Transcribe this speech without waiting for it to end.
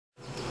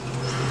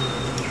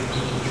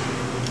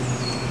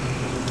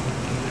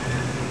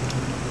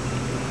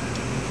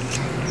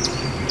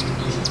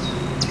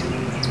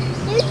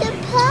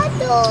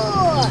I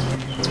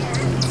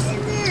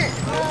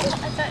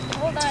thought,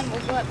 hold on,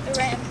 we'll go up the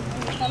ramp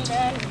and when we come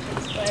down, you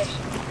can splash.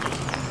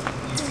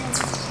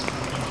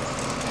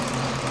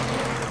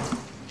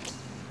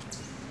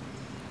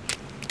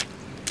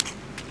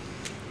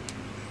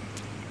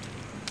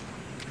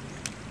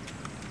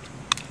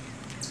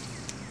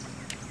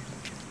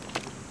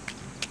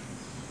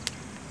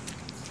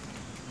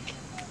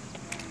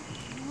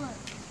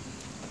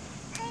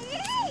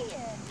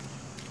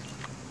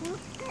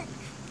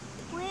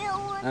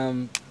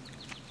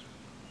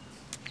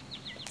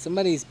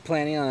 Somebody's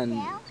planning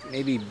on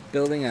maybe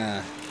building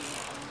a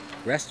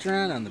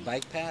restaurant on the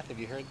bike path. Have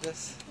you heard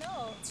this?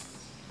 No.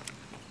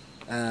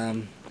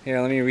 Here,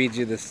 let me read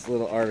you this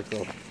little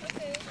article.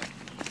 Okay.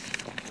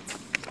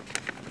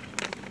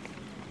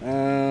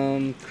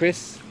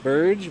 Chris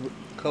Burge,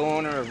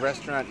 co-owner of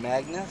Restaurant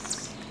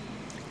Magnus,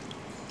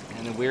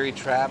 and the Weary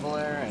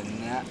Traveler,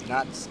 and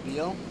Not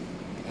Spiel,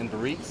 and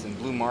Barriques, and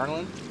Blue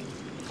Marlin,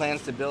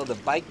 plans to build a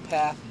bike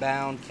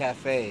path-bound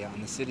cafe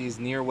on the city's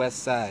near west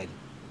side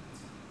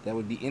that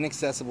would be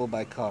inaccessible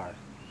by car,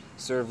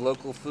 serve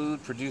local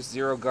food, produce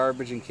zero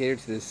garbage, and cater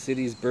to the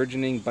city's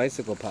burgeoning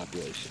bicycle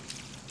population.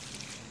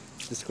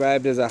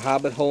 Described as a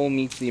hobbit hole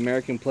meets the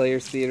American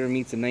Players Theater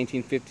meets a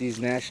 1950s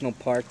National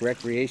Park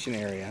recreation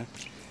area,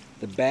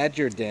 the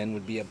Badger Den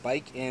would be a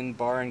bike inn,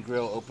 bar, and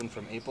grill open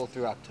from April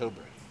through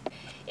October.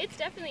 It's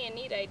definitely a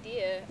neat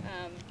idea.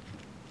 I'm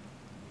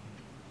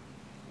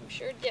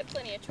sure it'd get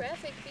plenty of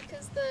traffic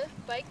because the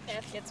bike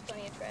path gets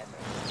plenty of traffic.